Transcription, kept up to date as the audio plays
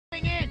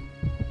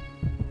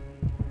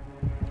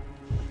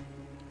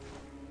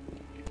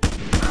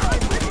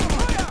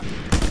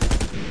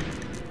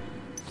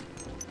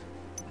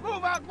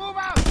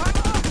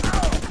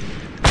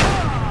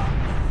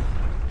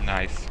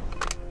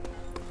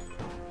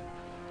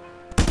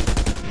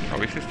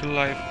Oh, is he still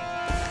alive?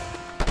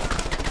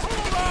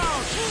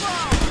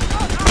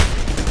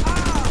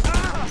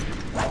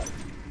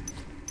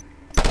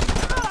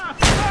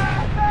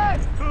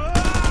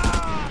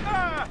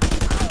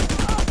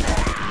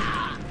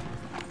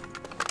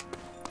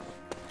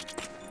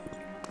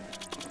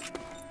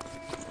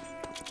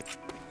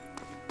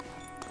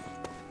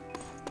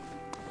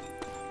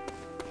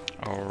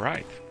 All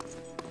right.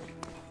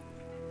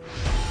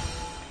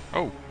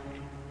 Oh.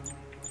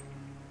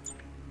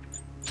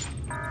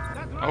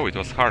 Oh, it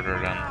was harder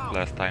than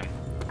last time.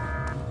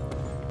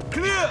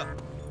 Clear!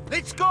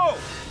 Let's go!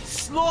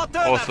 Slaughter.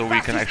 Also,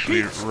 we can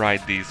actually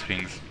ride these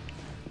things.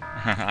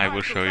 I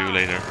will show you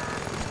later.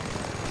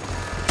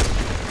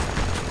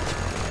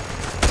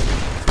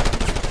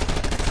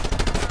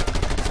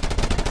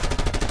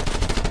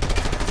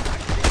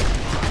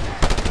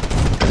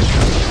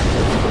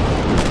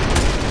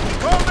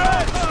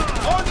 Comrades!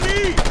 On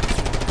me!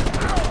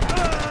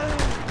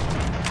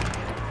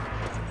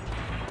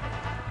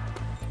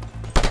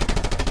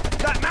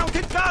 That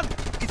mounted gun!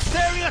 It's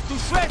tearing us to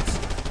shreds!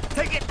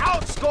 Take it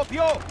out,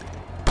 Scorpio!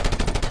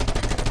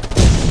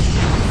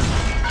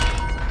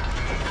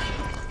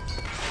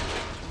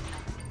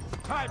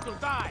 Time to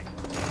die!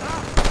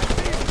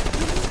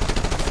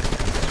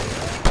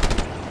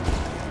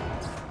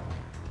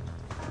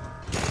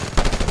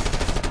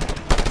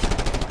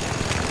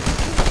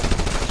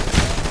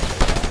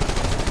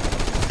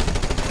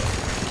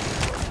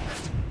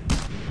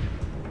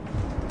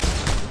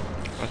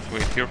 Let's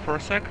wait here for a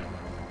sec.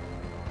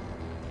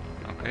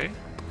 Okay.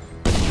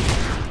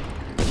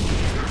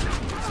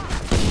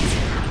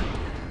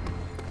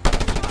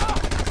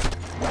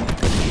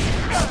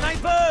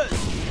 Snipers!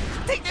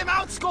 Take them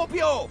out,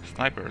 Scorpio!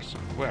 Snipers,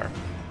 where?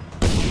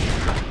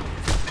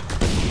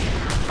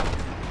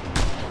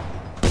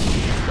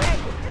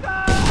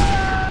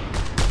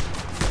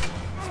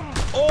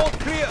 All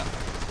clear!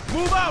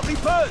 Move out,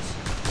 Reapers!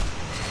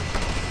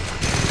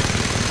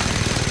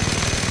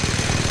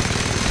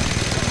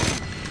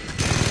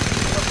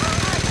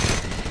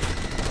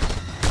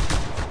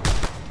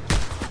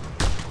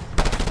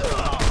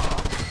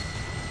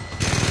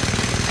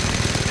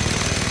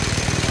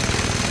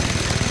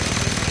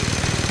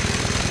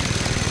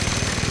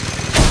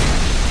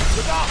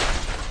 Look out!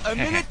 A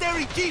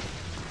military jeep!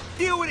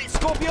 Deal with it,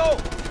 Scorpio!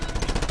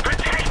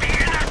 Protect the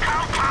inner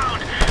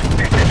compound!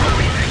 This is what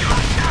we think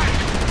hostile!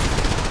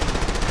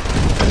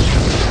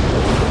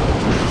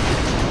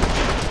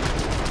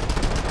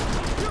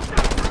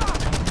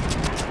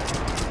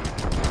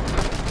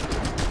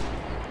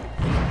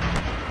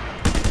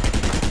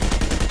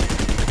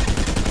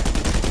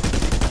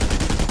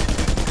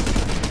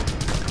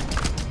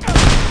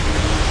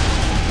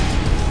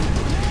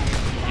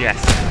 Yes,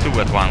 two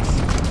at once.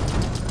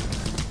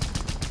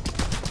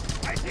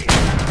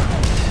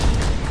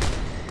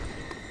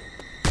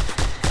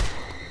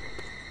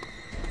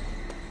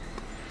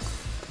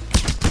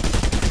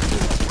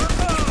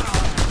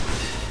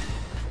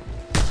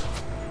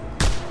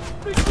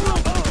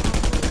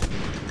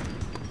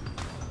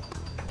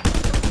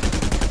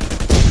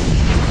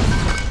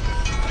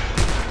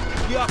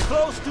 We are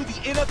close to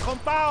the inner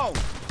compound!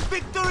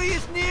 Victory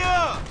is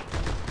near!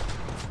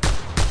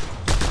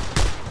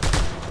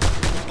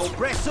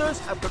 Oppressors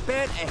have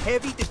prepared a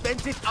heavy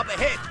defensive up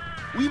ahead.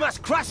 We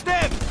must crush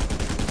them!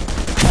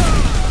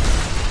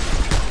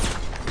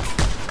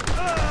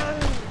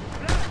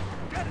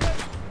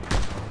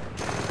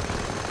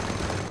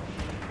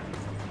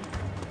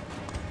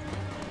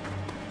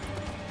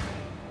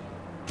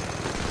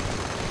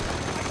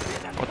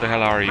 What the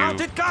hell are you?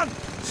 Mounted gun!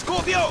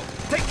 Scorpio!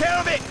 Take care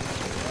of it!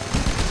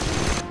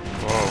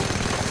 Whoa.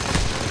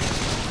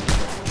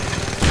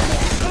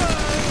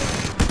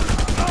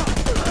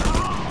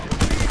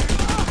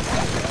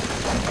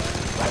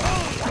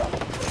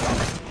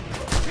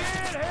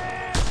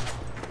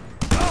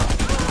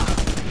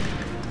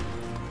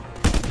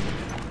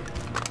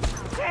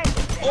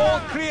 All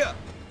clear!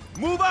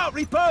 Move out,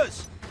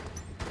 Reapers!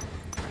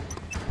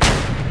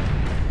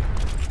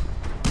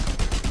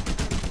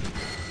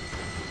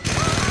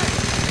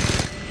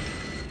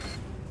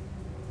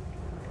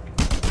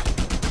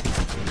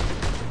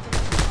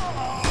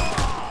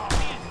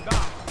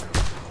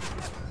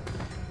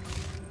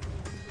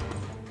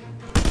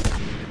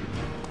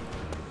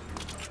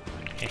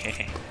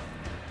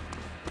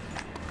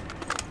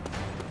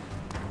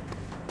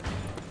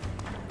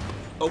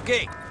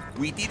 Okay,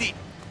 we did it.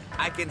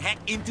 I can hack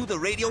into the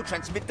radio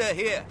transmitter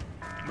here.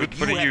 Good But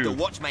for you have you. to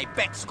watch my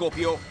back,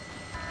 Scorpio.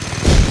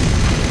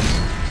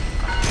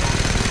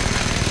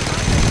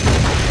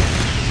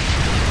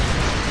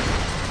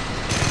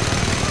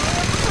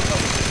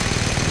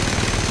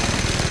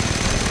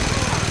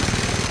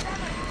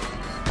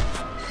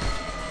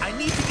 I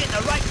need to get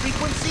the right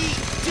frequency.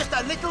 Just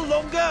a little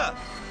longer.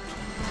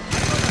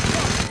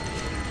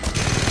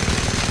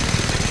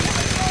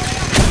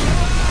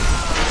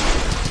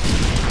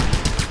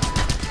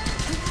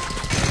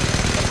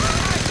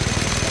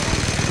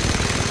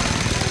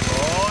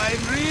 Oh,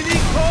 I'm really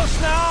close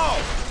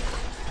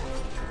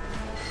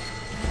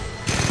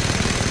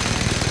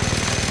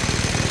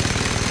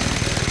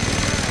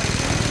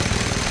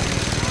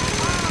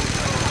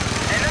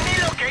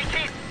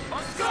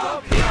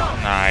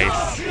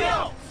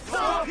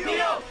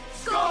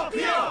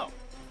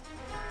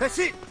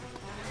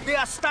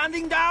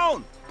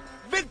down!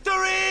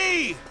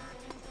 Victory!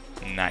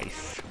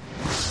 Nice.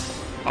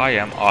 I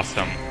am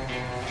awesome.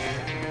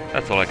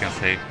 That's all I can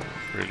say,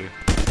 really.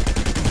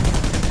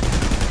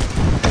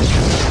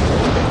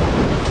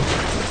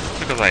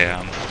 Because I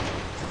am.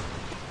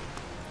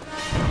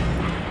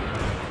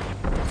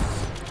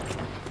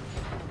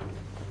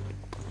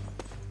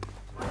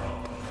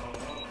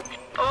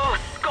 Oh,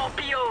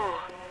 Scorpio!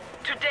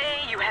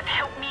 Today you have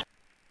helped me.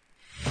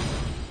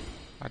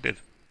 I did.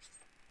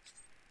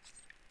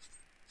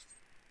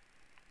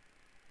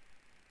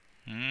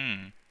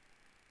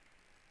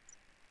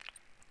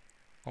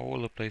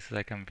 All the places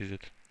I can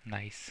visit.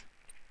 Nice.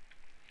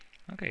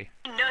 Okay.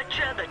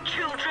 Nurture the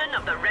children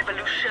of the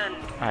revolution.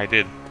 I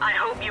did. I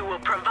hope you will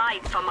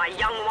provide for my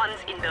young ones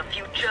in the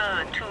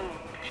future too.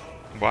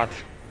 What?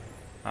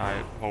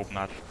 I hope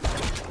not.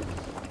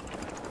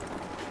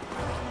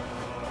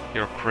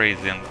 You're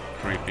crazy and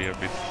creepy a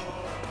bit.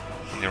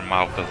 Your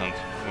mouth doesn't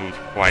move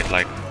quite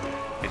like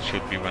it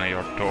should be when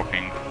you're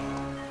talking.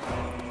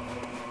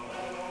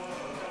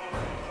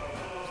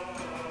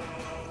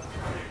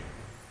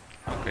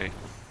 Okay.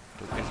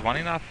 Is one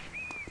enough?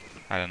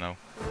 I don't know.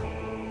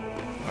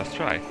 Let's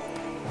try.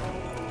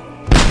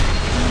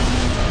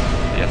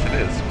 Yes, it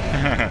is.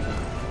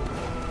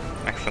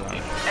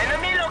 Excellent.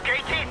 Enemy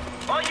located!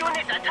 All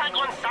units attack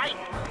on site!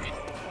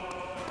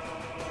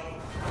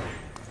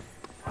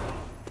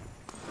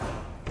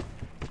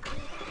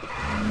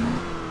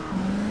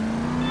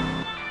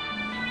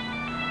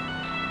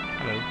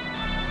 Hello.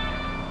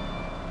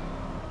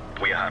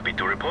 We are happy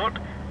to report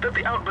that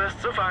the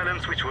outbursts of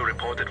violence which were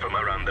reported from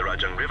around the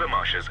Rajang River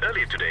marshes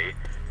earlier today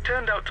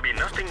turned out to be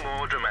nothing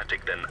more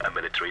dramatic than a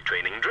military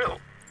training drill.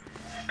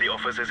 The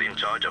officers in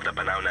charge of the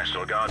Panau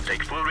National Guard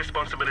take full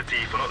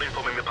responsibility for not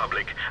informing the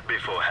public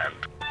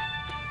beforehand.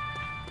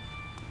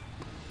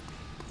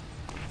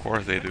 Of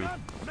course they do. I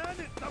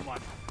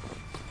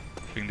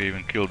think they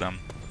even killed them.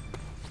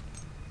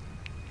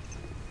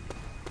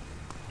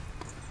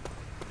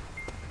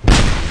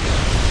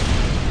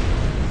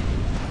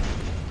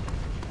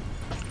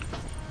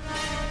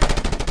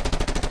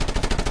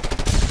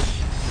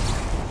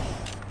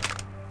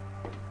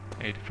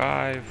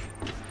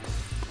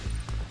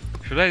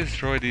 Should I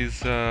destroy these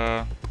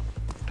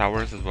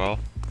towers as well,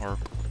 or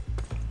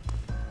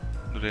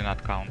do they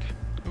not count?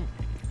 Ooh,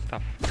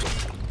 stuff.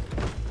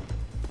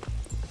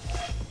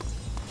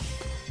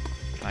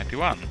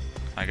 91.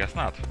 I guess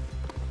not,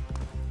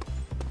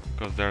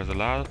 because there's a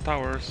lot of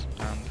towers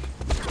and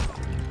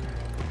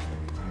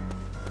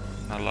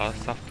not a lot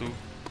of stuff to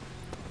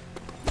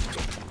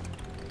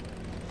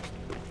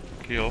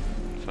kill.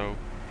 So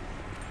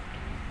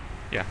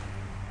yeah.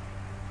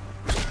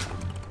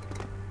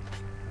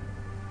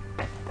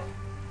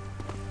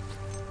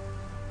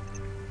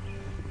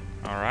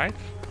 Alright.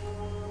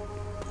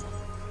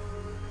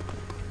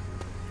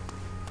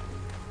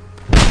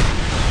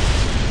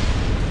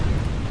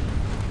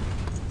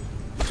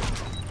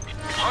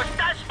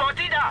 Hostile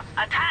spotted!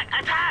 Attack!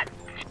 Attack!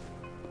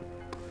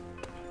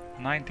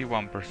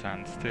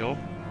 91% still.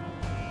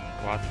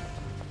 What?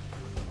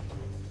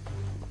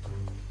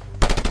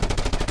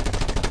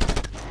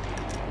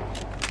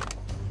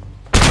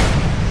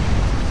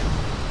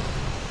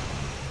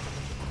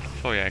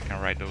 So yeah, I can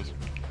write those.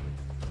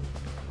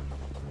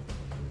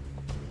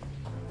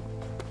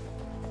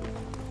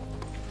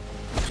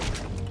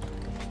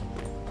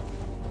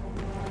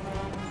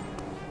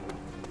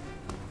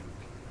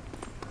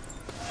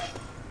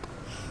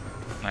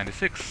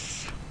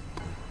 '96.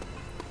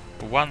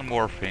 One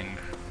more thing.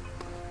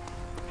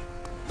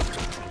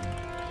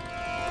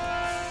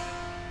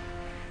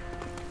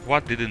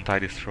 What didn't I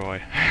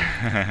destroy?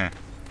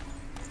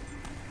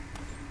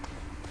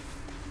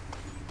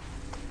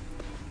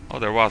 Oh,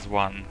 there was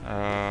one.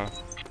 I've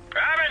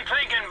been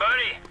thinking,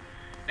 buddy.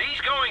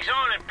 These goings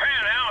on in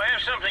Panau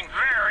have something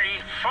very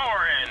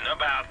foreign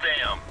about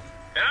them.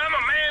 And I'm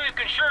a man who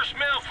can sure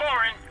smell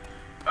foreign.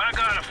 I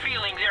got a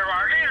feeling there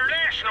are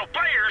international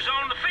players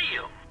on the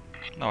field.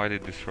 No, I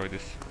did destroy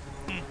this.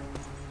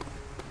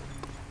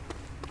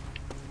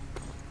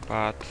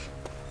 But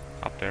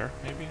up there,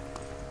 maybe?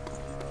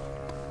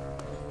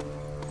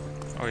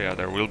 Oh yeah,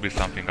 there will be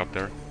something up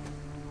there.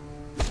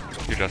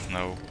 You just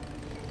know.